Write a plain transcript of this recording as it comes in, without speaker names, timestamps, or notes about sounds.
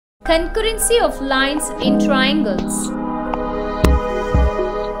Concurrency of lines in triangles.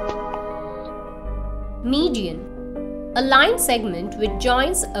 Median. A line segment which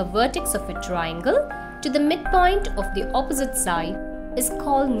joins a vertex of a triangle to the midpoint of the opposite side is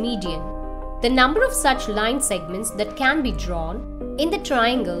called median. The number of such line segments that can be drawn in the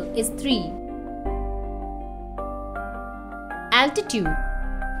triangle is 3. Altitude.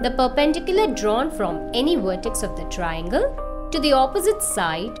 The perpendicular drawn from any vertex of the triangle to the opposite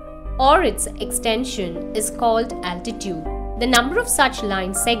side or its extension is called altitude. The number of such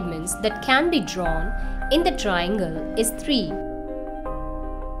line segments that can be drawn in the triangle is 3.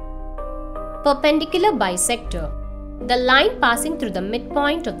 Perpendicular bisector. The line passing through the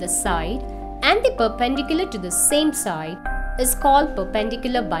midpoint of the side and the perpendicular to the same side is called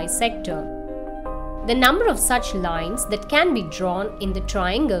perpendicular bisector. The number of such lines that can be drawn in the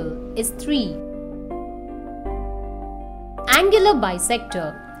triangle is 3. Angular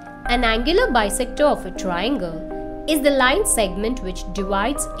bisector. An angular bisector of a triangle is the line segment which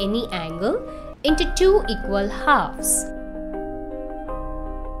divides any angle into two equal halves.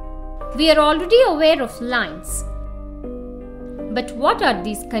 We are already aware of lines. But what are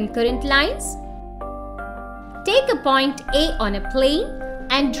these concurrent lines? Take a point A on a plane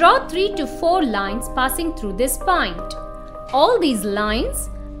and draw 3 to 4 lines passing through this point. All these lines,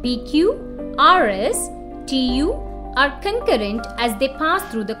 PQ, RS, TU, are concurrent as they pass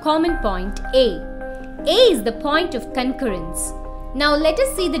through the common point A. A is the point of concurrence. Now let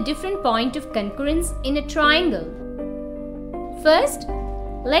us see the different point of concurrence in a triangle. First,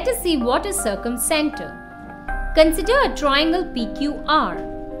 let us see what is circumcenter. Consider a triangle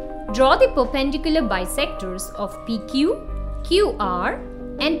PQR. Draw the perpendicular bisectors of PQ, QR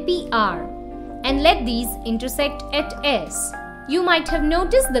and PR and let these intersect at S. You might have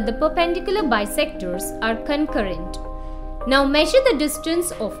noticed that the perpendicular bisectors are concurrent. Now measure the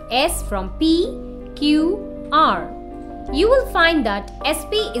distance of S from P, Q, R. You will find that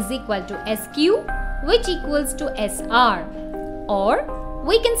SP is equal to SQ, which equals to SR. Or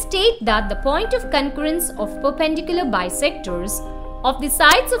we can state that the point of concurrence of perpendicular bisectors of the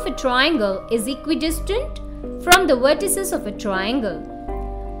sides of a triangle is equidistant from the vertices of a triangle.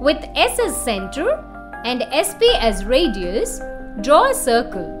 With S as center and SP as radius, draw a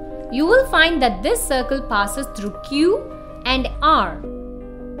circle. You will find that this circle passes through Q and R.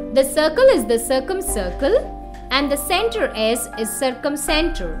 The circle is the circumcircle and the center S is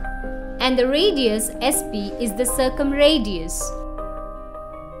circumcenter and the radius SP is the circumradius.